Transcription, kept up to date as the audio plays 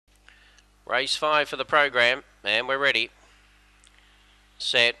Race 5 for the program, and we're ready.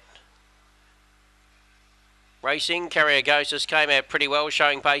 Set. Racing, Carriogosis came out pretty well,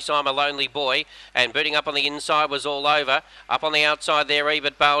 showing pace. I'm a Lonely Boy, and booting up on the inside was All Over. Up on the outside there,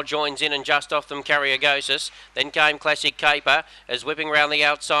 Ebert Bale joins in, and just off them, Carriogosis. Then came Classic Caper, as whipping round the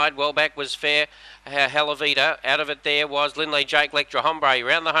outside. Well back was Fair Halavita. Out of it there was Lindley Jake Lectra Hombre.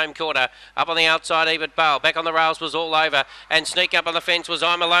 Round the home corner, up on the outside, Ebert Bale. Back on the rails was All Over, and sneak up on the fence was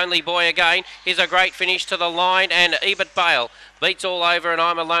I'm a Lonely Boy again. Here's a great finish to the line, and Ebert Bale beats All Over, and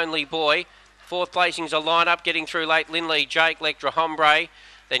I'm a Lonely Boy. Fourth placing's a line-up, getting through late Lindley, Jake, Lectra Hombre,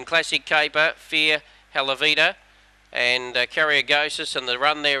 then Classic Caper, Fear, Halavita, and Carriogosis, and the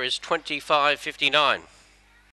run there is 25.59.